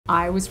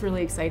I was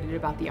really excited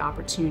about the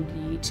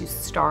opportunity to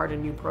start a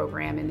new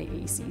program in the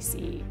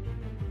ACC.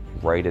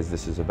 Right as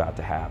this is about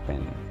to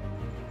happen,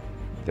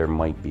 there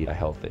might be a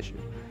health issue.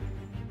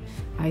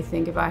 I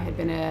think if I had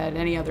been at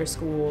any other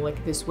school,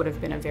 this would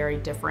have been a very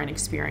different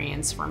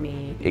experience for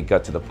me. It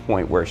got to the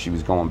point where she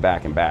was going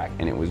back and back,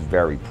 and it was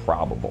very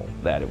probable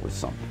that it was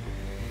something.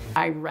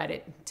 I read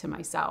it to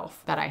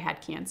myself that I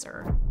had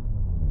cancer.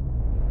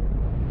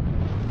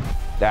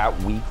 That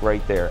week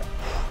right there,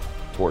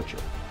 torture.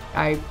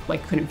 I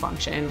couldn't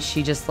function.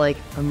 She just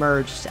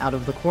emerged out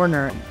of the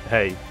corner.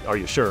 Hey, are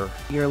you sure?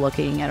 You're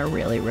looking at a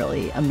really,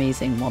 really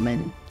amazing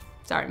woman.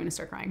 Sorry, I'm gonna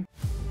start crying.